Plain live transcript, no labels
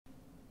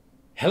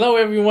Hello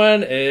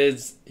everyone,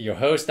 it's your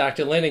host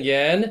Dr. Lin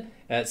again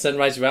at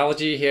Sunrise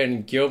Radiology here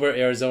in Gilbert,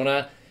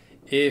 Arizona.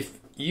 If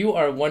you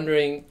are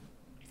wondering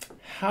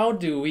how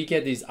do we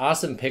get these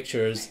awesome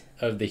pictures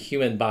of the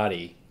human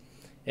body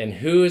and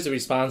who is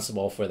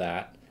responsible for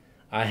that,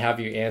 I have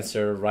your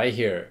answer right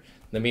here.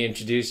 Let me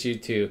introduce you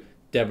to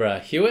Deborah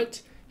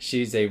Hewitt.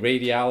 She's a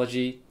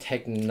radiology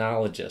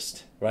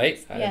technologist, right?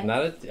 Yes.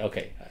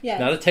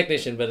 Not a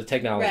technician, but a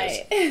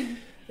technologist. Right.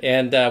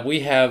 And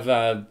we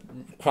have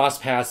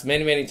crossed paths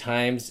many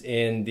times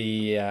in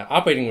the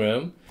operating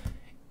room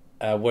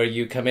where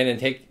you come in and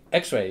take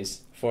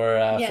x-rays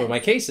for my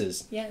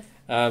cases. Yes.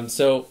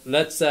 So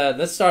let's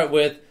start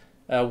with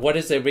what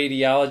is a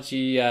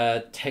radiology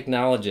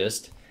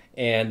technologist,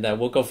 and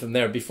we'll go from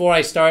there. Before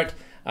I start,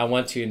 I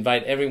want to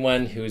invite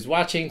everyone who's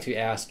watching to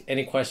ask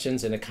any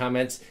questions in the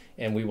comments,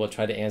 and we will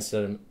try to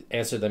answer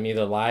them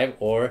either live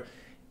or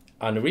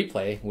on the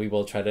replay. We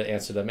will try to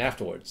answer them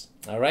afterwards.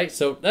 All right,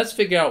 so let's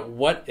figure out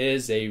what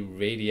is a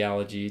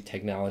radiology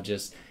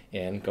technologist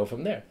and go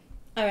from there.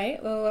 All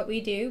right, well, what we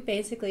do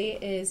basically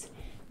is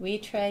we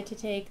try to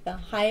take the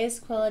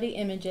highest quality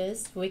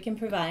images we can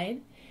provide.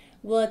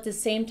 Well, at the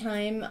same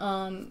time,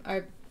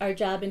 our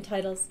job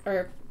entails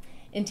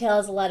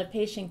a lot of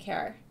patient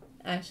care,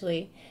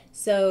 actually.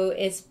 So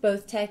it's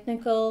both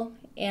technical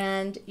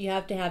and you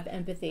have to have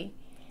empathy.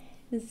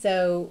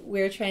 So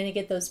we're trying to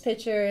get those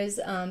pictures.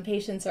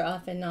 Patients are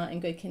often not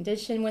in good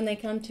condition when they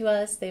come to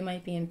us. They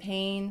might be in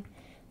pain.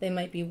 They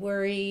might be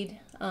worried.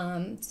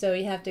 So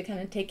you have to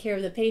kind of take care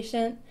of the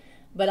patient,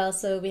 but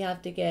also we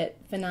have to get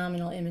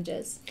phenomenal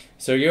images.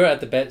 So you're at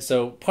the bed.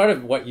 So part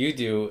of what you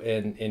do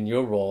in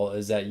your role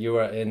is that you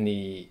are in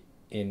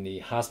the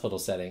hospital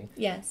setting.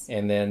 Yes.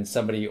 And then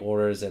somebody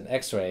orders an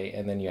x-ray,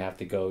 and then you have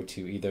to go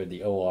to either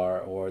the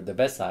OR or the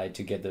bedside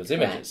to get those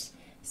images. Correct.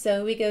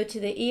 So we go to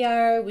the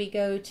ER, we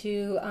go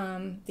to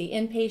the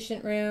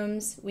inpatient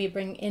rooms, we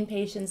bring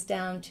inpatients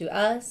down to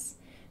us,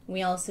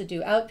 we also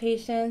do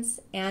outpatients,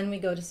 and we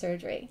go to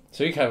surgery.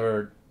 So you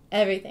cover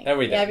everything.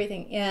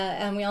 Everything,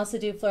 yeah. And we also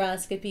do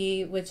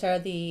fluoroscopy, which are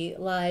the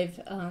live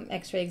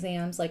x-ray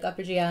exams like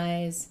upper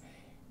GIs,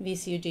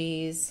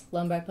 VCUGs,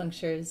 lumbar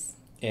punctures.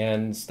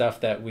 And stuff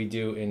that we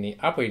do in the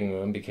operating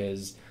room,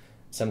 because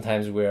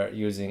sometimes we're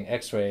using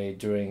x-ray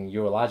during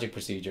urologic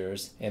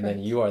procedures, and Correct.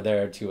 then you are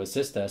there to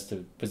assist us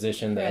to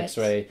position the Correct.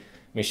 x-ray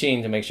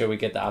machine to make sure we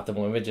get the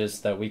optimal images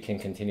so that we can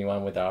continue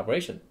on with our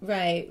operation.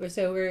 Right.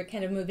 So we're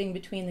kind of moving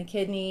between the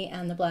kidney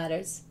and the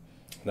bladders.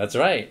 That's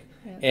right.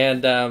 Yeah.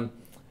 And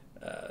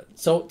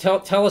so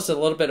tell us a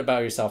little bit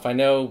about yourself. I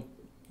know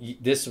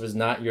this was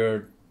not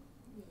your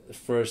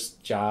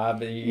first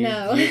job.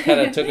 No. You kind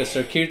of took a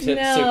circuitous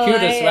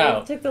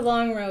route. I took the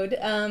long road.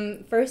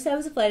 First, I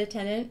was a flight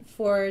attendant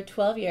for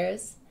 12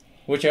 years.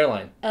 Which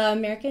airline?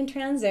 American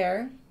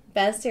Transair,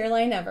 best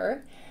airline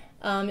ever.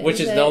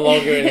 Which is no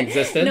longer in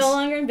existence? No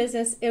longer in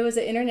business. It was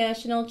an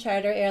international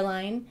charter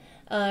airline.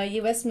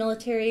 U.S.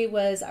 military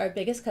was our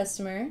biggest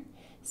customer.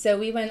 So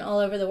we went all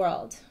over the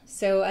world.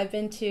 So I've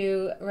been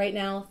to, right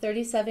now,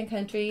 37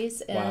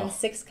 countries and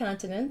 6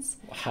 continents.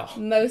 Wow.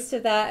 Most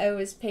of that I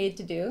was paid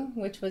to do,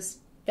 which was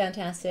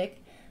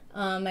fantastic.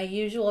 My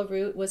usual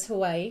route was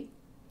Hawaii.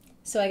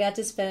 So I got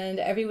to spend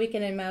every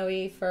weekend in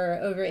Maui for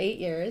over 8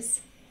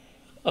 years.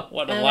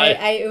 What a life.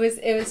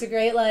 It was a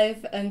great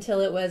life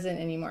until it wasn't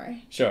anymore.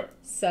 Sure.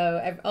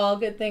 So all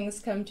good things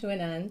come to an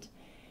end.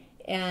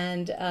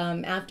 And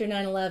after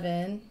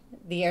 9/11,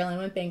 the airline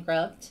went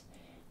bankrupt.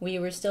 We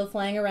were still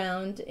flying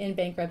around in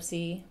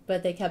bankruptcy,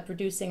 but they kept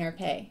reducing our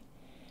pay.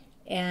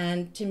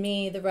 And to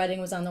me, the writing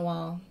was on the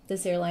wall.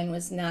 This airline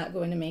was not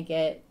going to make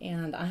it,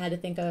 and I had to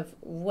think of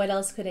what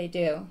else could I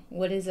do?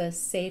 What is a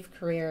safe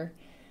career?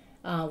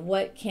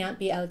 What can't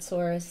be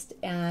outsourced?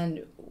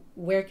 And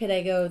where could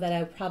I go that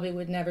I probably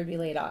would never be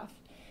laid off?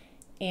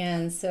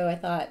 And so I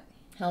thought,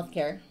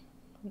 healthcare,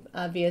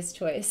 obvious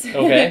choice.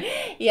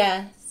 Okay.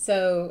 Yeah,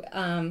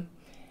 so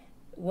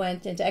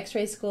went into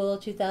x-ray school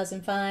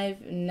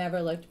 2005,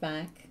 never looked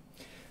back.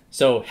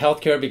 So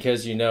healthcare,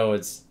 because you know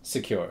it's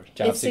secure.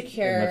 It's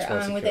secure. Much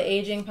more secure. With the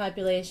aging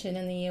population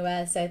in the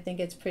U.S., I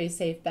think it's a pretty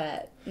safe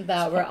bet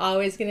that we're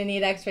always going to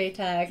need x-ray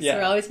techs. Yeah.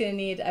 We're always going to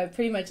need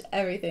pretty much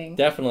everything.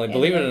 Definitely.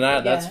 Believe it or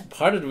not, that's yeah.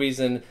 part of the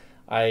reason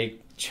I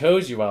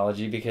chose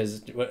urology,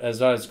 because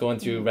as I was going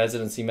through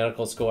residency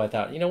medical school, I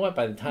thought, you know what,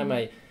 by the time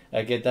I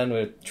get done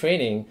with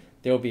training,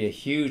 there will be a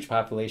huge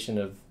population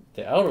of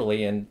the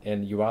elderly, and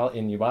in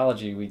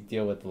urology we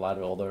deal with a lot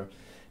of older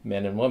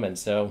men and women,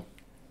 so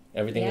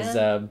everything is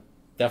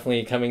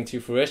definitely coming to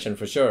fruition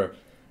for sure.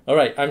 All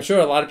right, I'm sure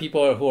a lot of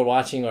people who are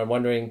watching are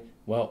wondering,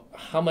 well,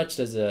 how much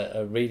does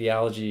a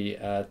radiology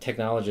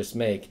technologist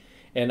make?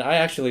 And I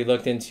actually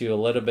looked into a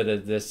little bit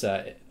of this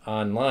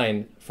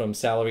online from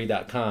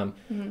salary.com.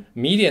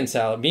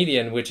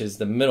 Median, which is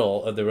the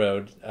middle of the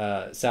road,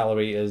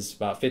 salary is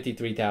about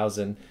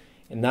 $53,000,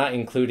 and not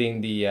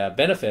including the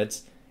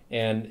benefits.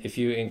 And if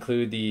you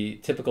include the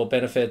typical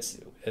benefits,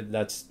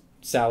 that's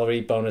salary,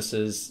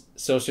 bonuses,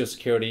 Social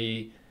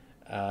Security,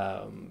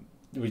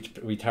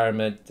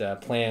 retirement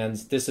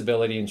plans,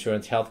 disability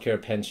insurance,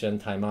 healthcare, pension,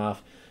 time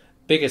off.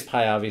 Biggest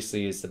pie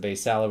obviously is the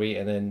base salary,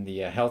 and then the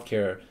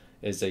healthcare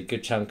is a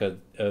good chunk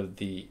of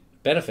the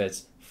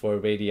benefits for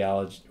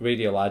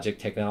radiologic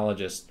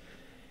technologists.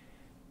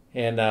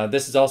 And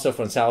this is also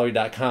from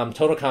salary.com.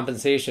 Total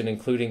compensation,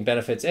 including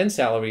benefits and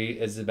salary,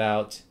 is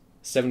about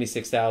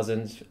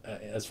 $76,000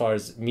 as far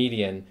as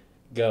median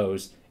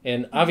goes.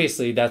 And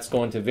obviously that's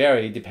going to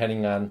vary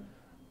depending on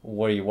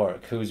where you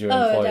work, who's your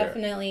employer. Oh,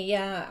 definitely,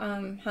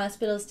 yeah.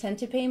 Hospitals tend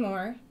to pay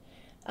more.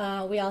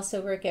 We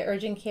also work at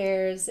urgent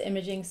cares,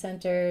 imaging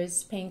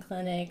centers, pain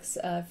clinics,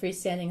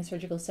 freestanding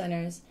surgical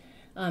centers.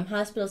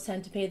 Hospitals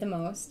tend to pay the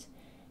most,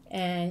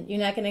 and you're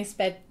not going to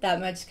expect that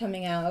much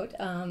coming out.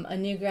 A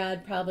new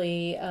grad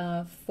probably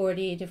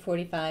 40 to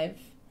 45.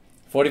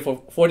 40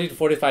 to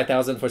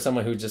 45,000 for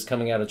someone who's just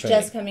coming out of training.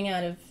 Just coming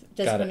out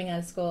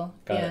of school.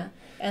 Got it.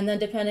 And then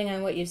depending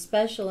on what you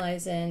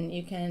specialize in,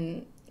 you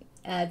can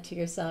add to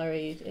your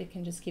salary. It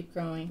can just keep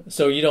growing.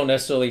 So you don't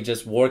necessarily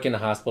just work in a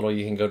hospital.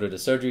 You can go to the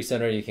surgery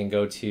center. You can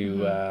go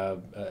to a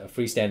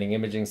freestanding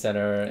imaging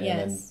center,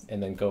 and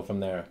then go from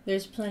there.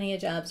 There's plenty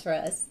of jobs for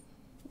us.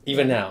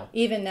 Even now?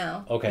 Even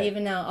now. Okay.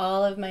 Even now,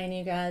 all of my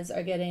new grads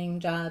are getting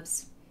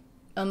jobs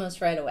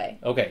almost right away.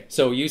 Okay.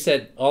 So you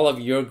said all of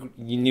your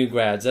new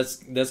grads.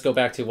 Let's go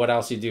back to what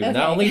else you do. Okay.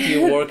 Not only do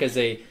you work as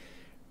a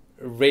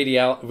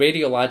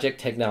radiologic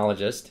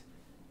technologist,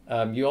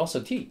 you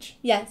also teach.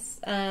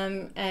 Yes.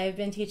 I've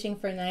been teaching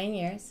for 9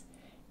 years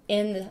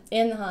in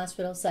the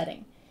hospital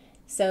setting.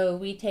 So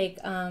we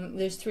take,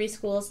 there's 3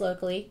 schools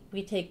locally.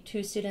 We take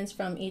 2 students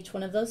from each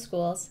one of those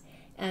schools,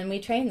 and we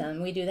train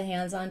them. We do the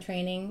hands-on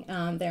training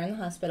there in the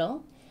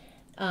hospital.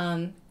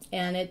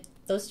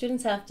 Those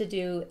students have to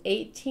do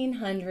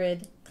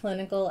 1,800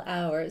 clinical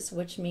hours,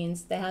 which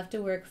means they have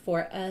to work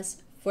for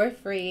us for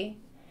free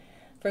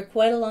for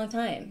quite a long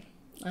time.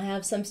 I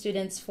have some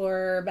students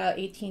for about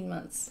 18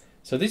 months.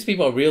 So these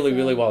people are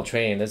really well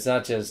trained. It's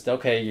not just,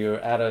 okay,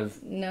 you're out of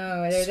school.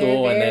 No, they're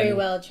very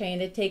well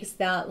trained. It takes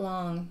that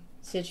long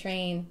to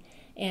train.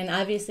 And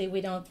obviously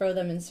we don't throw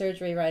them in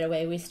surgery right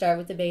away. We start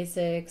with the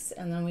basics,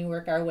 and then we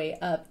work our way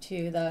up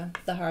to the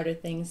harder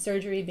things,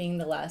 surgery being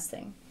the last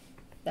thing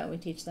that we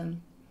teach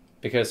them.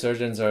 Because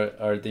surgeons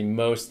are the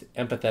most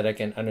empathetic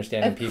and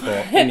understanding people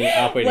in the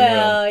operating room.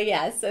 Well,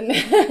 yes, and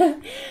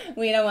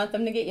we don't want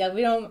them to get yelled.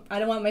 I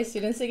don't want my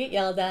students to get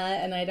yelled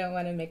at, and I don't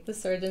want to make the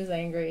surgeons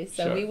angry.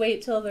 So we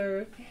wait till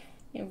they're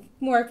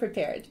more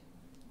prepared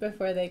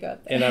before they go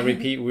up there. And I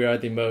repeat, we are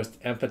the most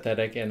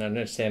empathetic and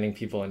understanding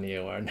people in the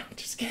OR. No, I'm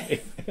just kidding.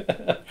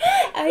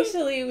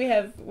 Actually, we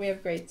have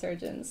great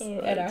surgeons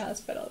at our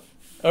hospital.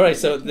 All right,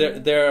 so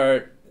there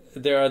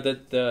are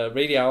the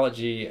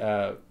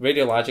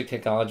radiologic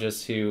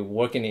technologists who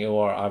work in the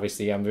OR.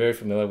 Obviously, I'm very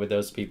familiar with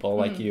those people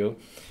like you,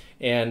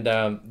 and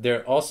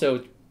there are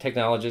also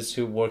technologists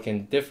who work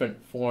in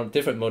different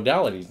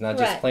modalities, not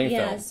just plain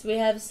film. Yes, we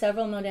have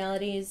several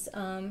modalities,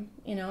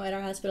 at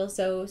our hospital.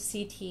 So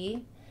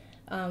CT,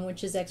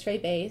 which is X-ray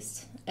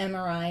based,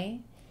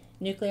 MRI,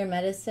 nuclear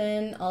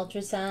medicine,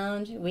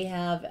 ultrasound. We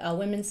have a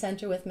women's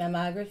center with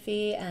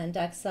mammography and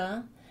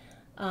DEXA.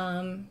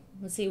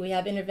 Let's see, we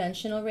have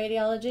interventional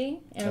radiology,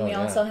 and we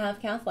also have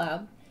cath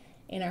lab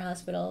in our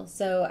hospital.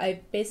 So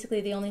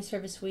basically the only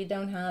service we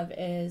don't have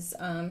is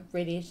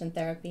radiation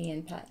therapy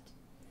and PET.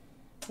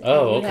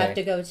 You have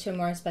to go to a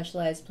more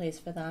specialized place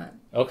for that.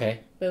 Okay.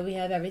 But we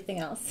have everything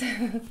else.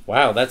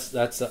 Wow, that's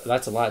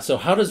a lot. So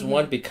how does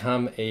one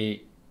become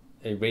a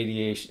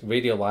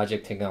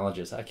radiologic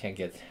technologist? I can't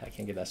get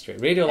that straight.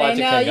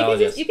 Radiologic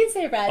technologist. You can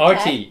say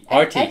RT.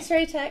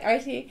 X-ray tech,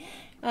 RT.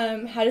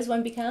 How does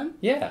one become?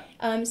 Yeah.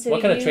 So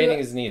what kind of training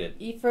is needed?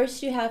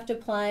 First, you have to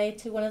apply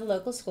to one of the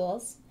local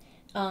schools.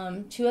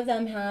 2 of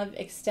them have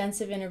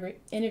extensive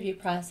interview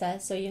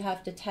process, so you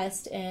have to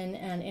test in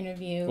and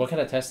interview. What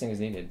kind of testing is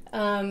needed?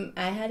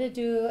 I had to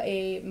do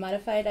a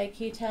modified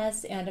IQ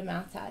test and a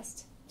math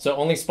test. So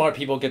only smart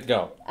people get to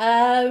go?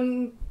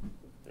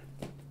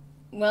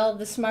 Well,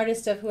 the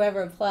smartest of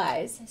whoever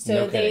applies.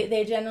 So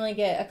they generally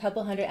get a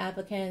couple hundred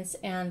applicants,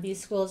 and these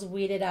schools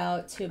weed it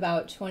out to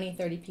about 20,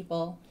 30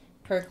 people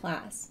per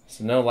class.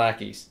 So no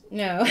lackeys.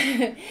 No.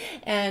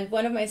 And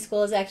one of my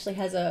schools actually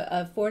has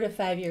a 4 to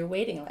 5 year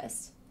waiting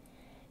list.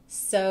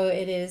 So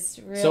it is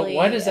really... So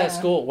why does that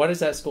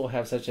school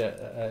have such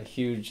a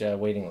huge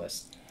waiting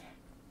list?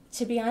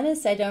 To be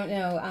honest, I don't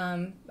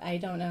know. I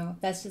don't know.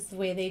 That's just the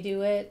way they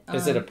do it.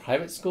 Is it a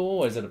private school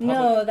or is it a public?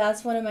 No,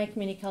 that's one of my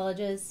community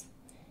colleges.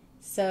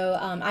 So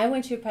I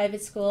went to a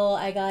private school.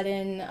 I got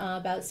in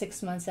about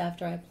 6 months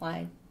after I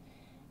applied.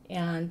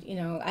 And,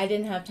 I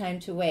didn't have time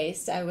to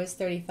waste. I was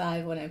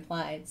 35 when I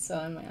applied. So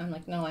I'm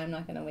like, no, I'm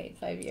not going to wait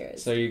 5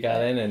 years. So you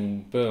got in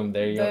and boom,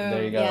 there you go.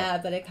 Yeah,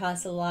 but it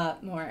costs a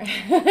lot more.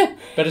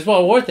 But it's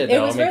well worth it,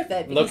 though. It was worth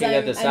it. Looking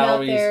at the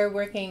salaries. I'm out there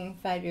working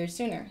 5 years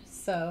sooner.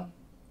 So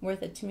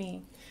worth it to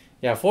me.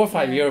 Yeah, 4 or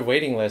 5 year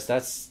waiting list,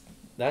 that's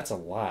a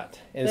lot.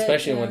 And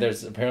especially when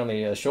there's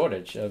apparently a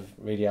shortage of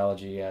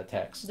radiology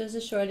techs. There's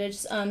a shortage.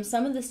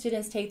 Some of the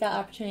students take that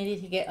opportunity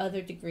to get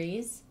other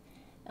degrees.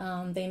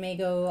 They may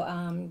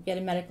go get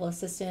a medical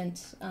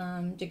assistant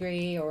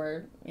degree,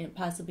 or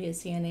possibly a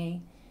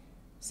CNA.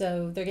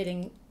 So they're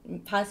getting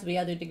possibly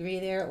other degree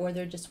there, or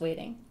they're just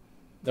waiting.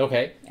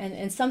 Okay.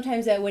 And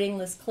sometimes that waiting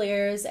list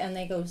clears and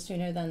they go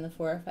sooner than the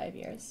 4 or 5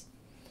 years.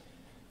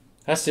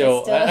 That's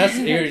still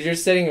you're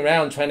sitting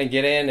around trying to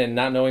get in and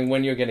not knowing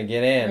when you're going to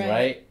get in,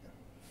 right?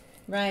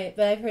 Right,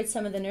 but I've heard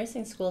some of the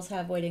nursing schools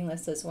have waiting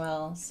lists as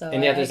well, so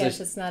and yeah, I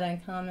guess it's not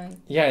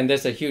uncommon. Yeah, and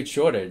there's a huge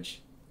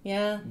shortage.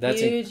 Yeah,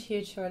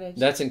 huge shortage.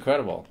 That's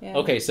incredible. Yeah.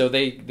 Okay, so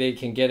they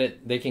can get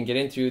it. They can get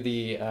into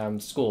the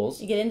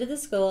schools. You get into the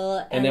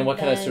school, and then what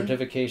kind of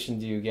certification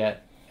do you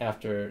get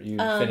after you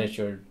finish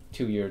your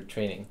 2-year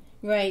training?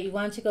 Right, you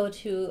want to go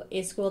to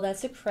a school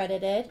that's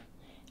accredited.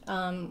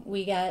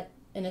 We get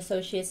an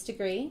associate's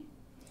degree.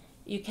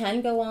 You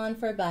can go on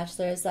for a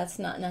bachelor's. That's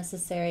not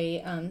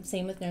necessary.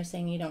 Same with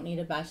nursing. You don't need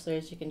a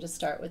bachelor's. You can just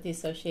start with the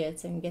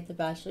associates and get the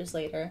bachelor's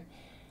later.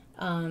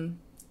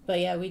 But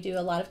yeah, we do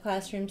a lot of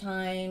classroom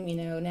time,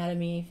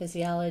 anatomy,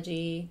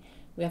 physiology.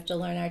 We have to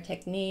learn our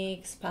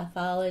techniques,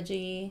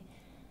 pathology,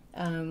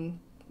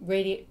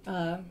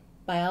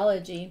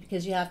 biology,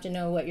 because you have to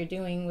know what you're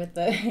doing with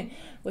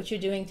what you're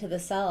doing to the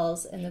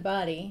cells in the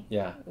body.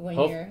 Yeah. When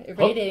you're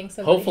irradiating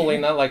somebody. Hopefully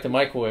not like the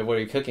microwave where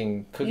you're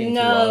cooking No, too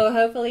long.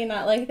 Hopefully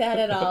not like that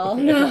at all.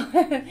 No.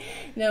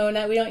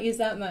 No, we don't use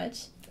that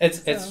much.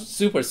 It's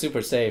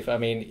super safe. I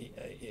mean,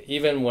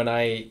 even when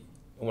I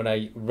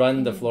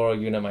run the fluoro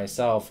unit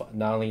myself,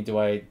 not only do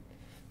I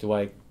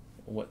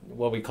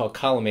what we call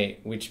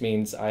collimate, which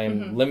means I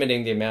am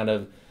limiting the amount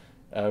of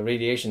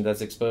radiation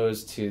that's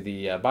exposed to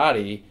the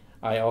body.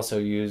 I also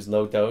use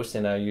low dose,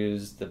 and I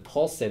use the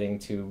pulse setting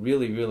to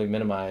really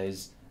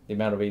minimize the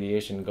amount of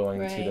radiation going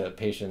to the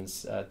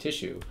patient's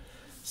tissue.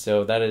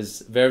 So that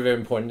is very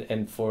important,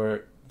 and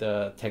for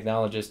the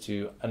technologist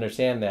to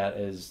understand that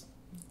is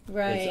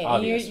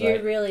obvious,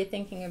 you're really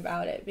thinking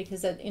about it,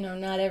 because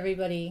not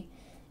everybody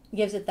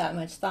gives it that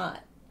much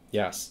thought.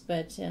 Yes.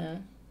 But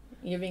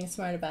you're being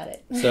smart about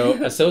it.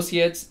 So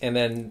associates, and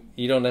then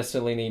you don't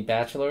necessarily need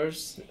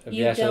bachelor's.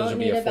 You don't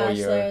need a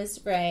bachelor's,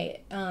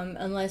 right?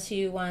 Unless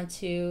you want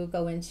to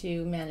go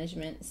into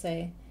management,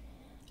 say.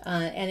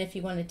 And if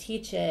you want to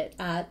teach it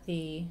at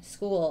the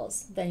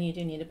schools, then you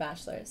do need a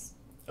bachelor's.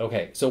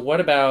 Okay. So what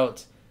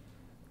about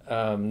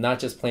not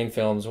just plain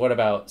films? What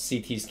about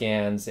CT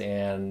scans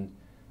and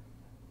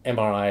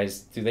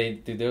MRIs?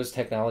 Do those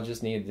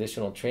technologists need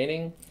additional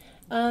training?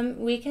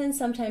 We can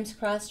sometimes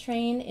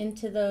cross-train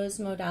into those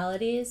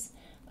modalities.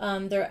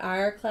 There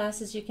are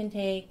classes you can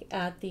take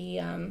at the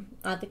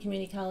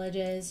community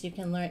colleges. You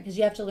can learn, because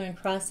you have to learn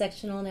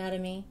cross-sectional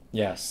anatomy.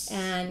 Yes.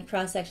 And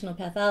cross-sectional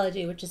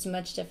pathology, which is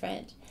much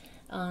different.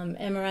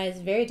 MRI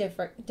is very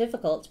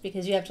difficult,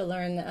 because you have to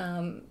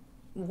learn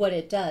what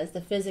it does.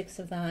 The physics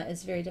of that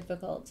is very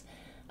difficult.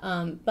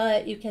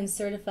 But you can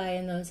certify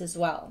in those as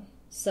well.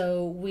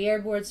 So we are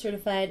board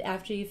certified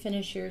after you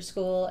finish your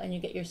school and you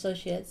get your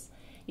associates.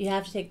 You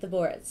have to take the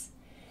boards.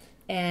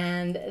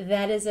 And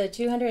that is a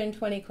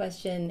 220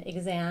 question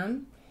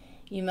exam.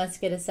 You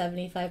must get a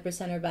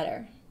 75% or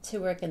better to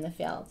work in the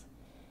field.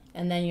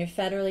 And then you're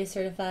federally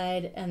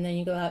certified, and then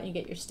you go out and you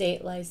get your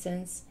state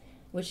license,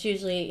 which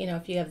usually,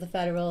 if you have the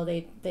federal,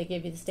 they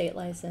give you the state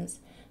license.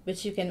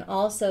 But you can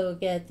also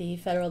get the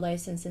federal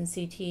license in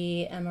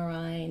CT,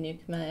 MRI,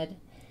 nuke med.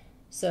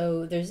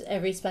 So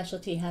every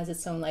specialty has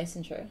its own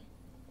licensure.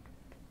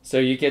 So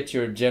you get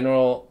your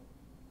general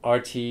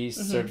RT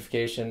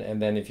certification,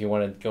 and then if you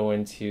want to go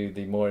into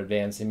the more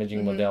advanced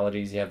imaging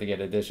modalities, you have to get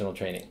additional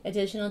training.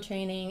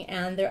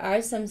 And there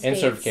are some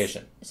states...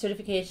 And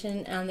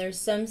certification, and there's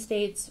some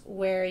states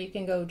where you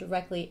can go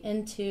directly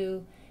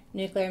into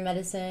nuclear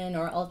medicine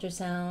or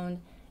ultrasound,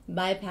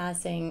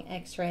 bypassing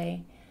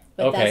X-ray,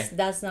 but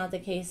that's not the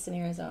case in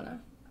Arizona.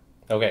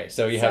 Okay,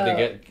 so you have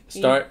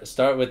to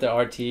start with the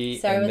RT,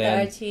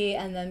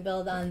 and then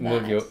build on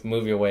that.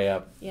 Move your way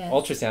up. Yes.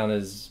 Ultrasound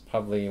is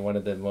probably one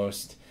of the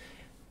most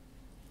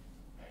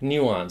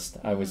nuanced,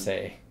 I would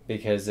say,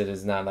 because it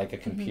is not like a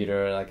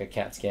computer, like a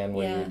CAT scan,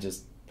 where you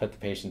just put the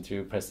patient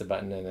through, press the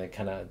button, and it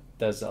kind of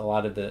does a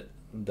lot of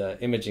the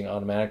imaging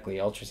automatically.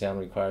 Ultrasound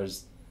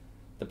requires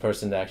the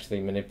person to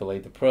actually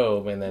manipulate the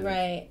probe, and then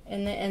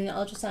and the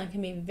ultrasound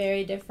can be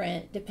very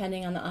different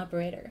depending on the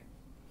operator.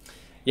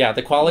 Yeah,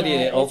 the quality of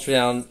the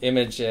ultrasound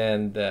image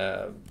and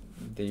the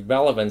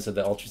relevance of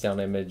the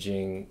ultrasound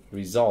imaging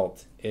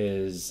result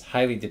is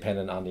highly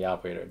dependent on the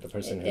operator, the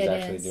person who's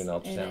actually doing the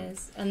ultrasound. It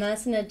is. And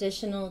that's an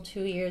additional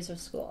 2 years of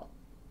school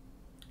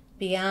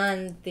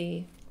beyond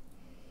the...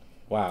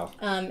 Wow.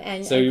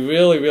 So you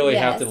really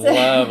have to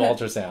love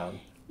ultrasound.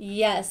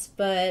 Yes,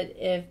 but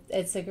if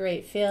it's a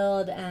great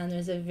field, and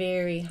there's a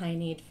very high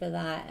need for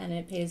that, and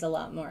it pays a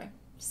lot more.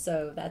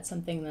 So that's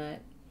something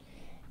that,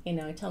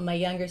 I tell my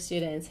younger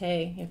students,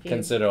 hey, if you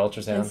consider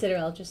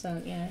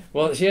ultrasound. Yeah.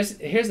 Well, here's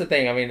the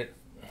thing. I mean,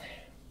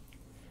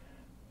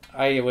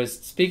 I was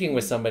speaking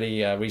with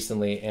somebody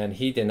recently, and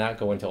he did not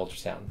go into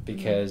ultrasound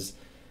because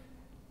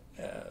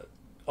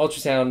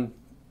ultrasound,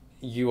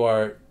 you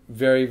are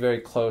very, very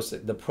close.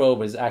 The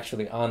probe is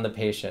actually on the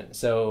patient.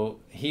 So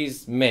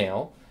he's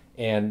male,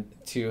 and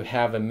to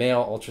have a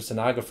male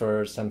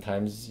ultrasonographer,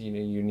 sometimes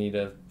you need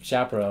a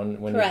chaperone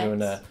when Correct. you're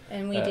doing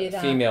And we do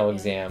that, female yeah.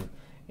 exam,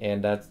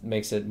 and that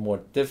makes it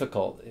more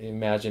difficult.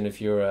 Imagine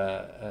if you're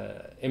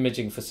a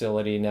imaging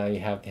facility, now you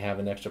have to have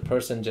an extra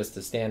person just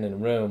to stand in a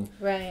room.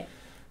 Right.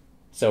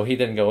 So he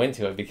didn't go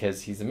into it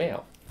because he's a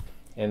male.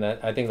 And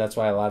I think that's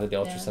why a lot of the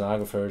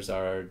ultrasonographers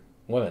are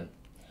women.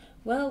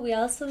 Well, we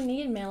also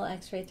need male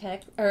X-ray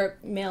tech or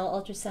male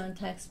ultrasound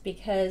techs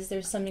because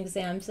there's some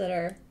exams that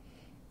are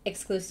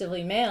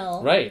exclusively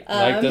male. Right,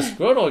 like the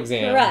scrotal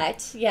exam.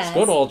 Correct, yes.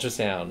 Scrotal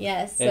ultrasound.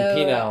 Yes. And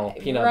penile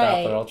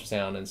right. Doppler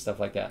ultrasound and stuff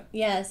like that.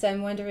 Yes,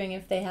 I'm wondering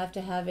if they have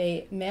to have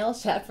a male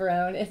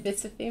chaperone if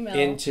it's a female.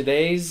 In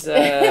today's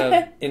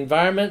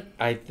environment,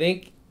 I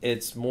think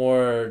it's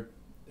more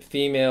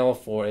female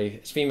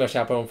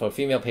chaperone for a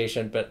female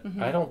patient, but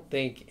I don't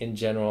think in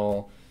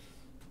general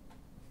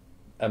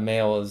a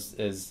male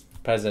is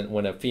present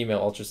when a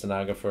female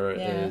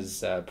ultrasonographer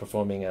is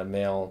performing a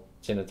male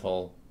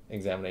genital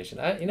examination.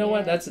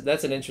 What?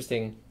 That's an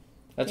interesting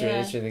an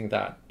interesting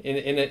thought.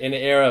 In an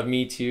era of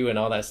Me Too and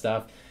all that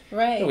stuff,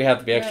 right? We have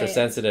to be extra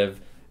sensitive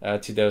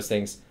to those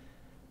things.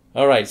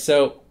 All right,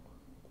 so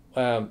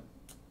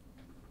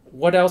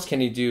what else can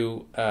you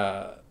do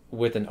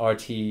with an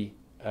RT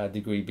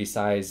degree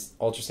besides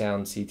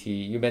ultrasound, CT?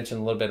 You mentioned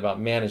a little bit about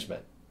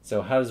management.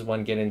 So how does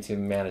one get into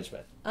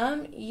management?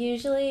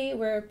 Usually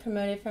we're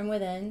promoted from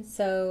within,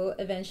 so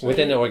eventually...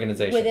 Within the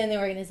organization? Within the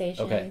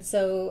organization. Okay.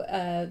 So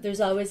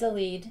there's always a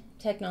lead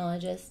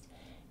technologist,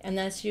 and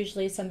that's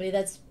usually somebody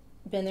that's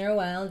been there a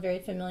while, very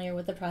familiar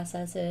with the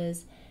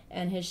processes,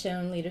 and has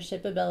shown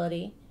leadership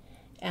ability.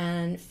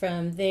 And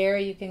from there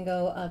you can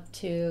go up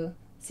to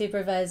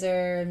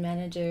supervisor,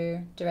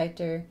 manager,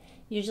 director.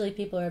 Usually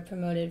people are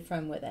promoted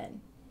from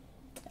within.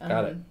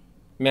 Got it.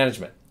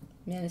 Management.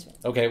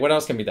 Okay, what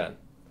else can be done?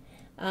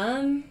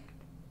 I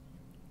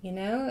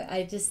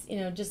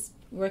just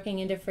working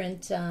in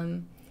different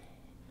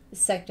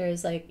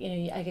sectors, like,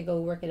 I could go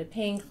work at a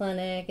pain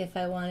clinic if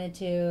I wanted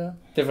to.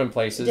 Different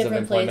places of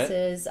employment.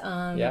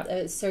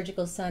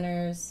 Surgical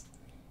centers,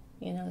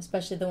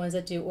 especially the ones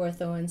that do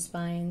ortho and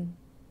spine,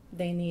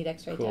 they need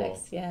X-ray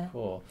techs. Yeah.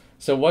 Cool.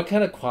 So what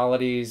kind of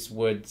qualities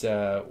would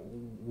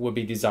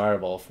be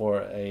desirable for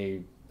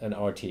an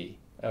RT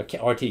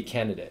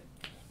candidate?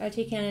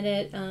 RT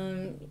candidate,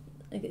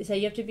 so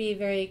you have to be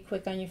very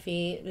quick on your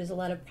feet. There's a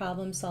lot of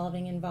problem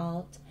solving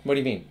involved. What do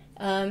you mean?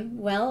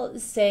 Well,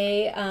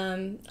 say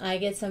I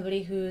get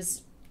somebody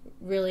who's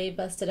really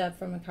busted up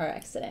from a car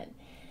accident,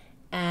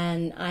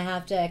 and I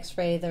have to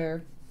X-ray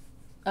their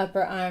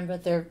upper arm,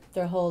 but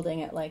they're holding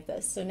it like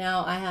this. So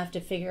now I have to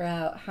figure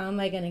out, how am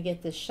I going to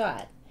get this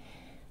shot?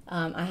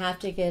 I have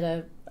to get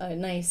a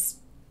nice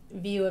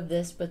view of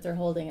this, but they're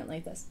holding it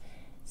like this.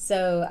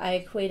 So I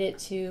equate it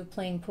to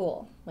playing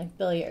pool, like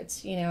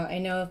billiards. I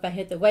know if I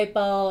hit the white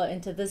ball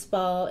into this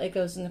ball, it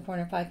goes in the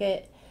corner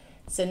pocket.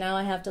 So now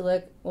I have to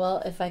look,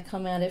 well, if I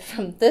come at it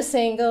from this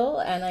angle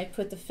and I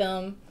put the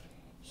film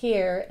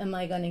here, am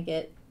I going to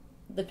get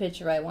the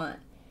picture I want?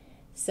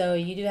 So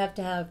you do have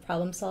to have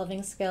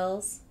problem-solving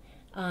skills.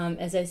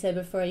 As I said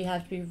before, you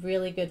have to be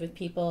really good with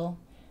people.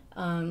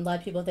 A lot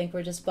of people think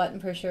we're just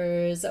button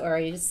pushers, or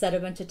you just set a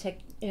bunch of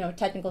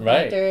technical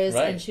factors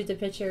and shoot the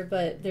picture.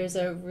 But there's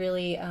a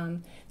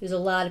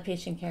lot of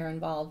patient care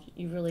involved.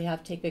 You really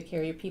have to take good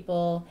care of your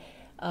people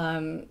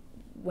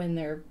when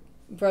they're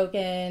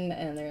broken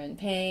and they're in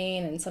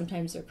pain, and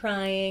sometimes they're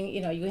crying.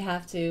 You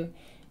have to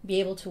be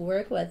able to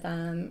work with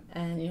them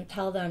and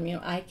tell them,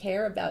 I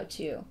care about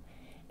you,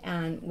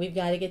 and we've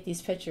got to get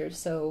these pictures.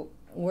 So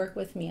work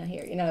with me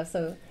here.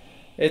 So.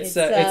 It's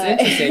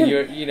interesting.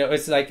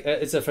 It's like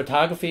it's a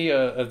photography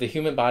of the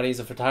human body. It's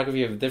a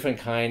photography of a different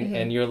kind,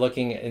 and you're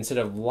looking, instead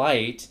of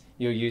light,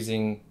 you're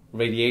using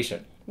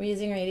radiation. We're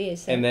using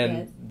radiation, and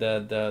then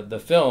the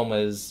film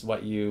is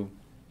what you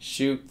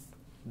shoot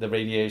the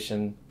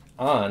radiation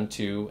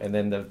onto, and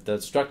then the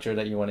structure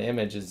that you want to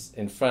image is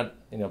in front,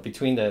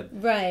 between the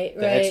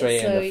X-ray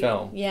and the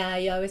film. Yeah,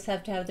 you always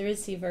have to have the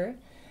receiver,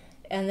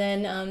 and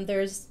then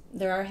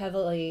there are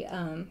heavily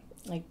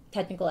like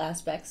technical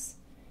aspects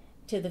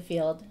to the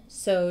field.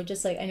 So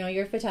just like, I know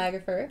you're a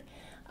photographer,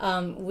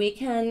 we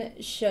can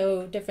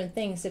show different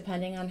things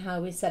depending on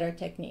how we set our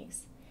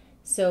techniques.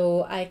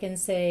 So I can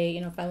say,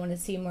 if I want to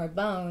see more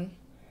bone,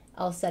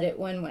 I'll set it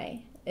one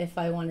way. If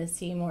I want to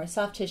see more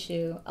soft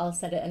tissue, I'll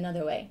set it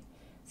another way.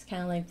 It's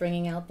kind of like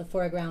bringing out the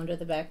foreground or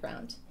the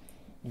background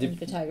in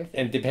photography.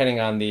 And depending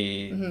on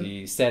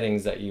the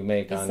settings that you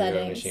make on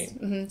your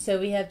machine. So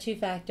we have two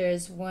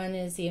factors. One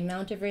is the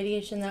amount of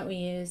radiation that we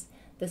use.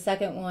 The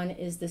second one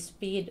is the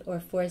speed or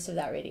force of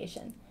that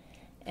radiation.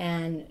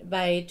 And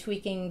by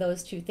tweaking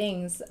those two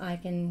things, I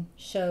can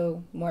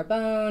show more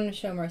bone,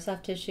 show more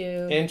soft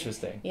tissue.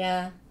 Interesting.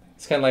 Yeah.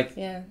 It's kind of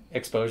like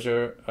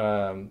exposure,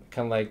 kind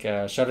of like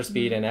shutter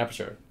speed and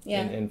aperture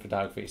in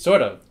photography.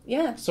 Sort of.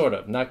 Yeah. Sort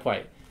of, not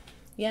quite.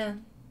 Yeah.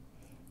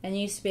 And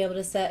you used to be able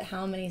to set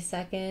how many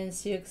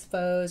seconds to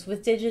expose.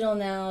 With digital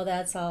now,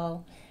 that's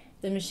all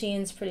the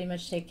machines pretty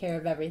much take care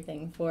of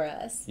everything for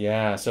us.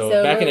 Yeah, so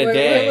back in the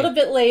day... We're a little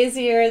bit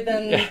lazier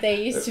than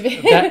they used to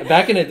be.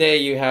 Back in the day,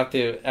 you have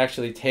to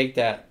actually take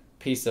that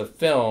piece of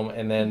film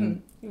and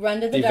then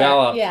run to the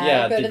develop,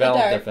 go to the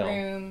dark film.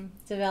 room,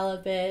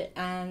 develop it,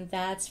 and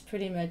that's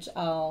pretty much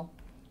all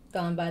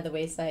gone by the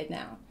wayside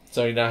now.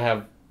 So you now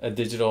have a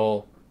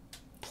digital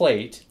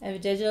plate. I have a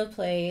digital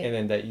plate. And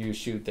then that you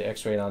shoot the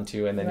x-ray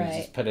onto, and then you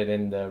just put it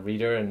in the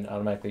reader and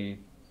automatically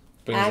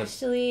brings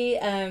Actually,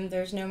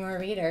 there's no more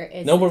reader.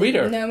 No more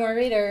reader? No more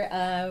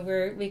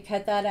reader. We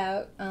cut that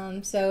out.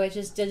 So it's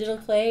just digital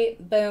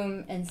plate,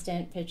 boom,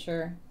 instant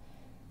picture.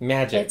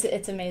 Magic.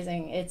 It's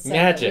amazing. It's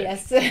magic.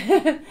 Yes.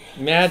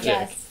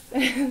 Magic.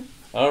 Yes.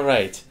 All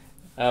right.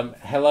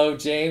 Hello,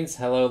 James.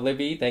 Hello,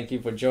 Libby. Thank you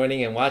for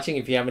joining and watching.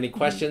 If you have any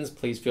questions,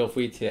 please feel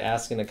free to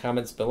ask in the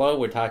comments below.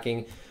 We're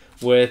talking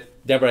with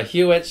Deborah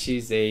Hewitt.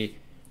 She's a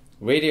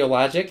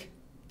radiologic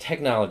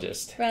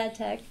technologist. Rad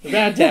tech.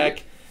 Rad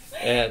tech.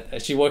 And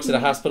she works at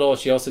a hospital.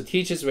 She also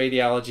teaches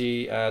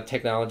radiology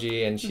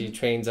technology, and she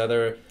trains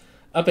other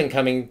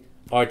up-and-coming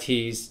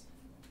RTs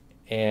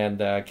and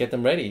get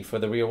them ready for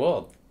the real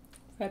world.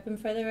 Prep them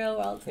for the real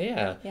world.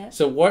 Yeah.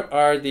 So what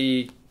are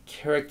the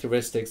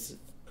characteristics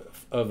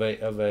of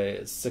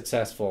a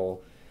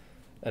successful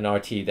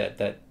RT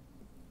that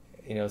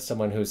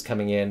someone who's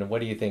coming in?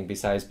 What do you think,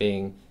 besides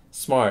being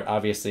smart,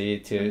 obviously,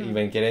 to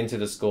even get into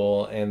the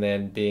school, and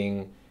then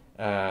being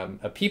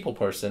a people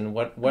person?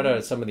 What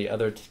are some of the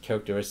other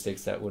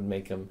characteristics that would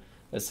make them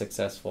a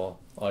successful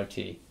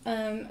RT?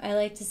 I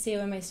like to see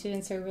when my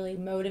students are really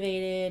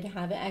motivated,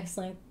 have an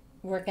excellent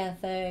work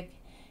ethic.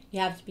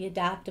 You have to be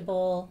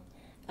adaptable.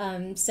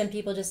 Some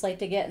people just like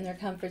to get in their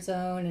comfort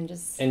zone and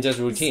just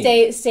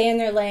routine. Stay in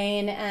their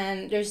lane.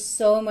 And there's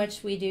so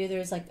much we do.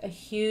 There's like a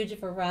huge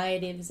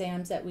variety of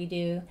exams that we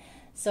do.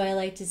 So I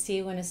like to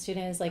see when a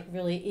student is like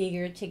really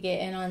eager to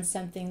get in on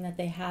something that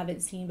they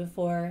haven't seen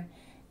before,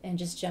 and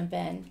just jump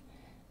in.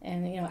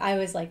 And I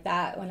was like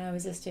that when I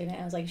was a student.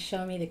 I was like,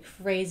 show me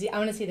I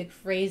want to see the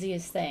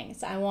craziest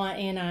things. I want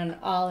in on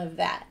all of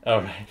that.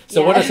 All right.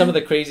 So what are some of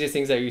the craziest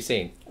things that you've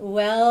seen?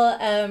 Well,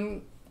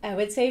 I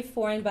would say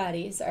foreign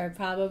bodies are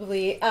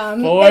probably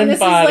foreign and this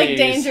bodies. Is like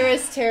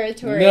dangerous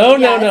territory.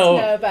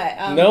 No.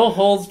 But no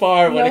holds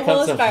barred when it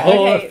comes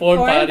to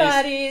foreign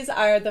bodies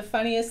are the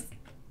funniest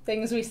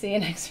things we see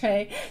in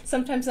X-ray.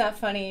 Sometimes not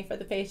funny for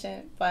the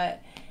patient,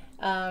 but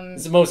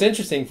it's the most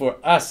interesting for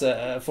us,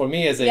 for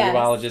me as a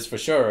urologist, for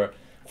sure.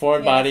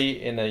 Foreign body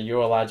in a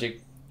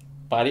urologic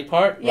body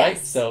part, right?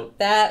 So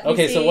that.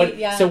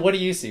 So what do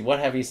you see? What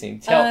have you seen?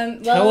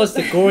 Tell us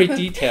the gory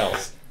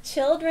details.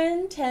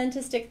 Children tend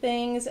to stick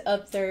things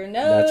up their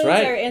nose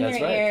or in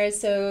their ears.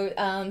 So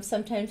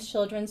sometimes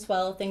children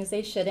swallow things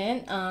they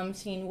shouldn't.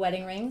 Seen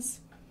wedding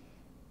rings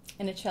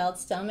in a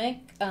child's stomach,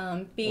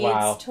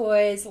 beads,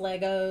 toys,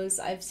 Legos.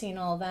 I've seen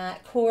all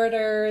that.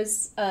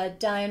 Quarters,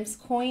 dimes,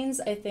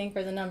 coins, I think,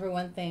 are the number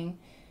one thing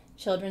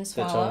children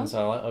swallow.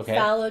 Okay.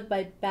 Followed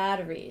by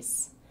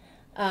batteries.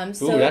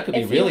 So that could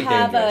be really dangerous.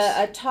 If you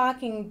have a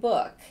talking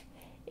book,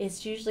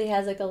 it usually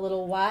has like a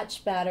little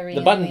watch battery.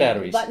 The button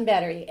batteries. Button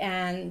battery.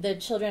 And the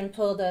children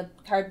pull the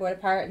cardboard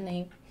apart and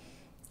they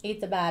eat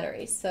the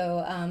battery.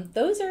 So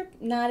those are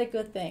not a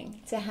good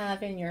thing to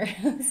have in your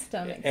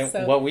stomach. And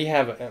what we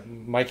have,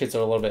 my kids are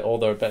a little bit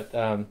older, but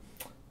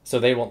so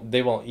they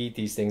won't eat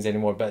these things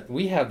anymore. But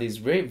we have these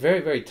very,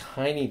 very, very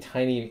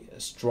tiny,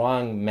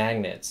 strong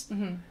magnets.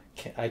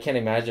 I can't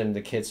imagine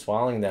the kids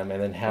swallowing them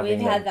and then having.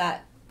 We've had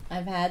that.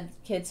 I've had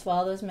kids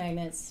swallow those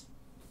magnets.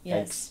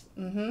 Yes.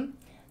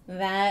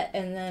 That,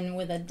 and then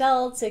with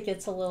adults, it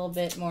gets a little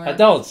bit more...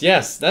 Adults,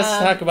 yes. Let's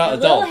talk about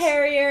adults. A little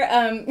hairier.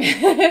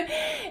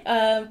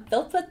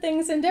 They'll put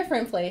things in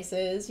different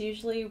places,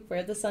 usually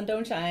where the sun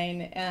don't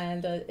shine,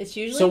 and it's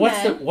usually So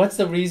what's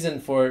the reason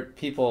for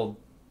people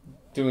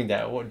doing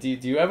that? Do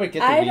you ever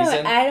get the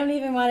reason? I don't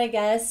even want to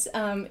guess.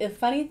 The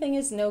funny thing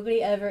is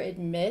nobody ever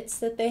admits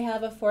that they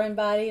have a foreign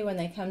body. When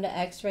they come to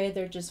x-ray,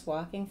 they're just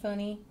walking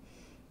funny.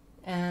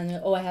 And,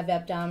 I have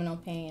abdominal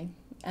pain.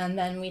 And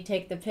then we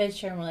take the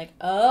picture and we're like,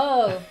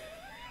 oh,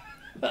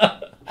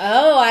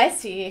 I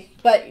see.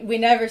 But we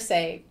never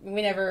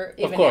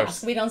even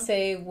ask. We don't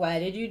say, why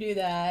did you do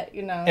that?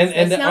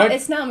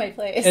 It's not my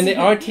place. And the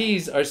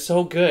RTs are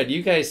so good.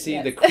 You guys see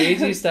the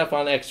crazy stuff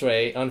on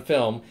X-ray, on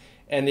film,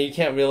 and you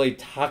can't really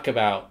talk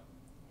about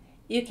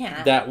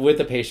that with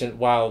the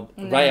patient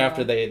right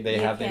after they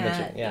have the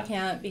imaging. Yeah. You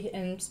can't,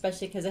 and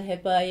especially because of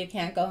HIPAA, you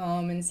can't go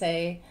home and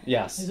say,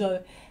 yes.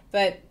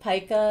 But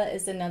pica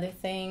is another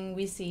thing.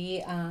 We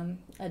see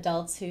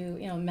adults who,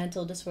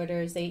 mental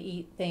disorders, they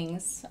eat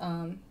things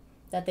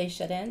that they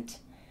shouldn't.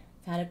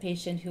 I've had a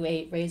patient who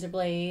ate razor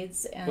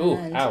blades. And, ooh,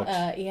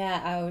 ouch.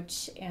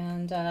 Ouch.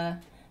 And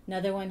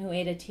another one who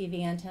ate a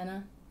TV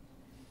antenna.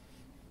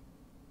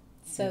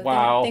 So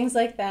things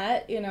like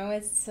that,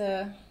 it's...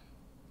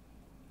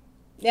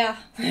 yeah.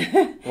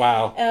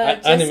 Wow.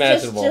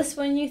 Unimaginable. Just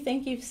when you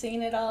think you've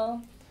seen it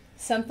all,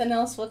 something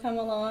else will come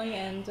along,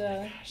 and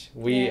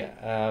we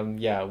as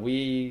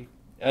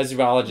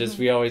urologists,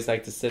 we always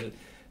like to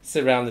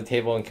sit around the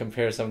table and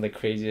compare some of the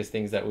craziest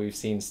things that we've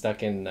seen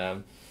stuck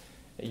in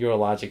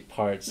urologic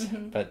parts.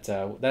 But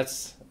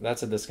that's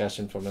a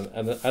discussion from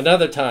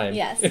another time.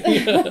 Yes.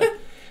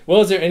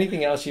 Well, is there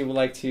anything else you would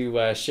like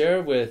to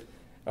share with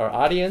our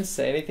audience?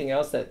 Anything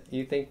else that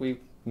you think we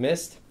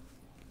missed?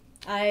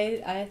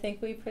 I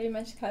think we pretty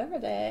much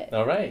covered it.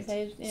 All right.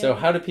 So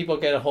how do people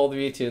get a hold of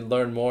you to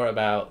learn more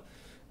about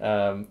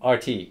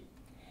RT?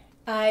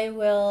 I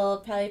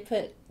will probably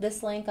put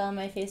this link on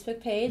my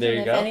Facebook page. There you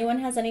and go. If anyone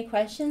has any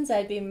questions,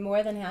 I'd be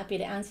more than happy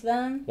to answer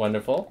them.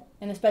 Wonderful.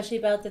 And especially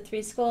about the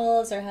 3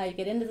 schools or how you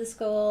get into the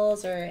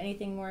schools or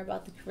anything more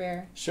about the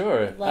career.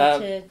 Sure. I'd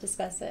love to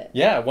discuss it.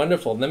 Yeah,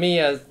 wonderful. Let me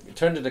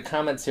turn to the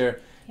comments here.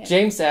 Okay.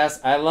 James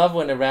asks, I love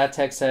when a rad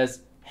tech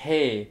says,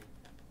 hey,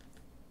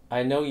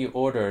 I know you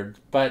ordered,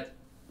 but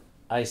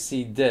I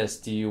see this.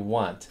 Do you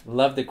want?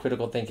 Love the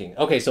critical thinking.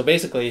 Okay, so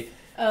basically...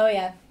 Oh,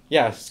 yeah.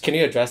 Yeah, can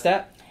you address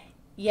that?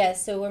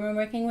 Yes, so when we're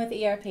working with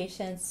ER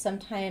patients,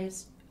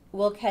 sometimes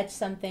we'll catch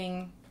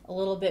something a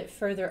little bit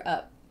further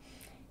up.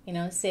 You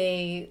know,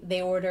 say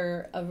they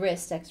order a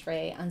wrist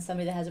x-ray on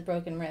somebody that has a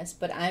broken wrist,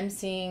 but I'm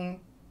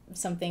seeing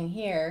something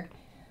here.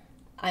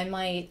 I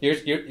might...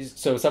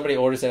 So somebody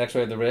orders an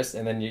x-ray of the wrist,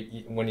 and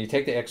then when you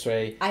take the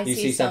x-ray, you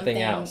see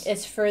something else.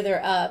 It's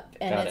further up,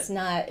 and Got it's it.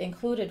 not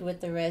included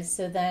with the wrist.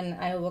 So then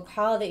I will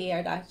call the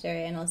ER doctor,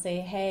 and I'll say,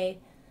 hey,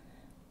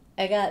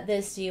 I got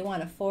this. Do you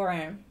want a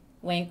forearm?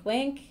 Wink,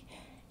 wink.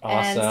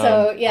 Awesome. And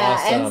so, yeah,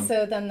 Awesome. and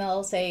so then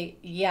they'll say,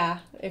 yeah,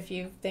 if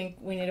you think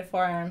we need a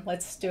forearm,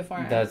 let's do a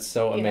forearm. That's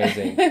so You know?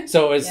 amazing.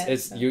 So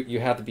Yes, so. You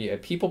have to be a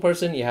people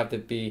person. You have to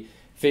be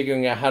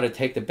figuring out how to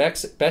take the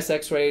best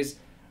x-rays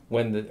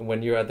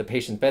when you're at the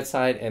patient's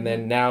bedside, and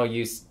then now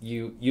you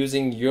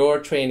using your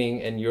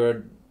training and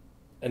your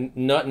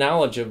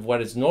knowledge of what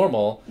is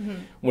normal,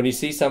 when you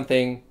see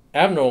something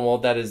abnormal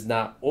that is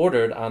not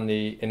ordered on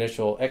the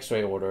initial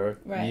x-ray order,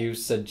 Right. you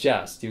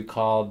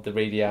call the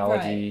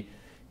radiology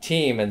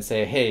team and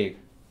say, hey,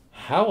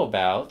 how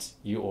about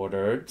you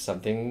ordered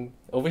something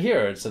over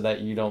here so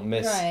that you don't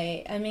miss...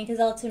 Right. I mean,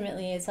 because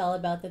ultimately it's all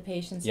about the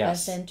patient's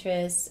Yes. best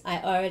interests. I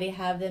already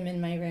have them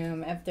in my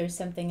room. If there's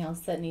something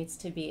else that needs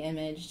to be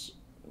imaged,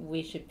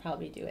 we should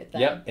probably do it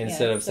then. Yep,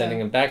 instead of sending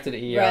them back to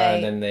the ER Right.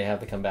 and then they have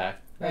to come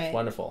back. That's Right.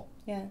 wonderful.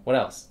 Yeah. What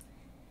else?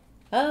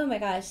 Oh my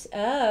gosh.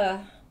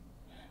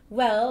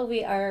 Well,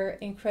 we are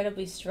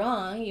incredibly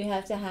strong. You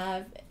have to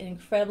have an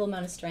incredible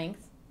amount of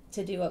strength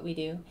to do what we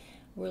do.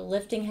 We're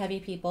lifting heavy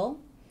people.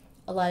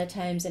 A lot of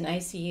times in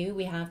ICU,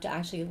 we have to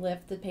actually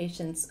lift the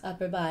patient's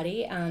upper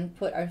body and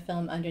put our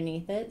film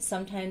underneath it,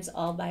 sometimes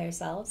all by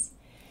ourselves.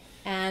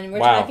 And we're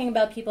Wow. talking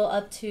about people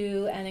up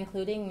to and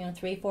including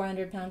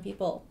 300-400 pound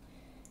people.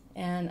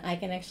 And I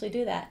can actually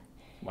do that.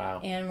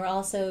 Wow. And we're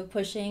also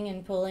pushing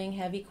and pulling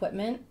heavy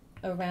equipment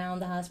around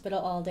the hospital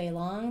all day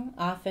long,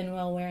 often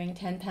while wearing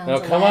 10 pounds No,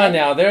 of come lead. on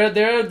now.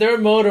 They're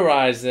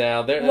motorized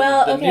now. The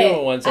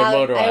newer ones are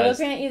motorized. I will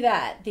grant you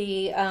that.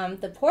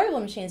 The portable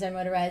machines are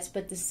motorized,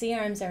 but the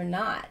C-arms are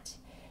not.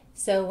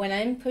 So when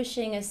I'm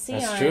pushing a That's true,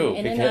 C-arm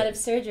in and because- out of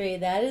surgery,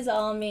 that is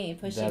all me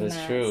pushing that.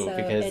 That is true, So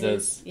because it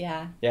those- is,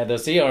 yeah, Yeah,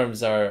 those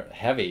C-arms are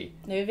heavy.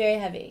 they're very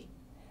heavy.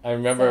 I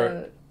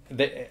remember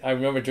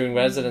during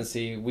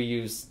residency we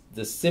used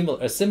a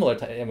similar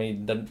I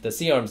mean, the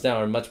C-arms now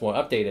are much more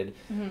updated,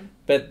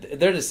 but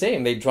they're the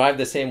same. They drive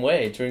the same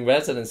way during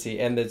residency,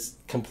 and it's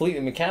completely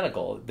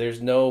mechanical.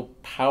 There's no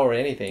power or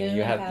anything. There's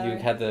You no have power.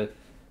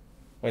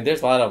 I mean,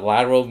 there's a lot of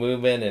lateral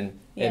movement and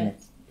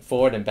Yes.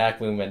 forward and back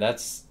movement.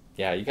 That's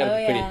you gotta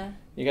be pretty. Yeah.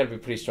 You gotta be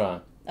pretty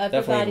strong. Upper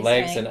Definitely body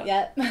legs strength. and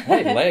Yep.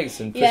 right, legs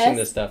and pushing Yes.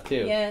 this stuff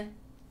too. Yeah.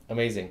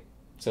 Amazing.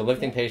 So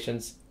lifting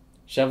patients,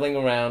 shoveling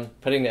around,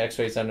 putting the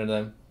X-rays under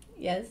them,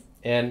 Yes.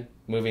 and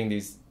moving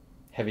these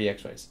heavy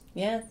X-rays.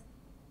 Yes.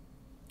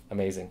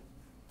 Amazing.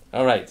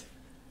 All right.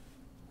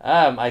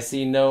 I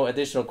see no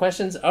additional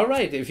questions. All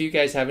right. If you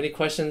guys have any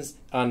questions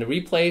on the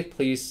replay,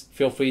 please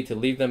feel free to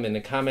leave them in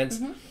the comments.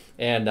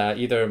 And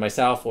either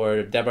myself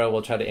or Deborah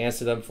will try to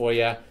answer them for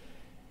you.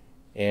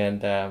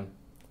 And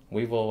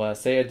we will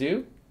say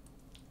adieu.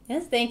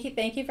 Yes. Thank you.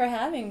 Thank you for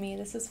having me.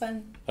 This was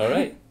fun. All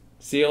right.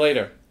 See you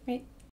later.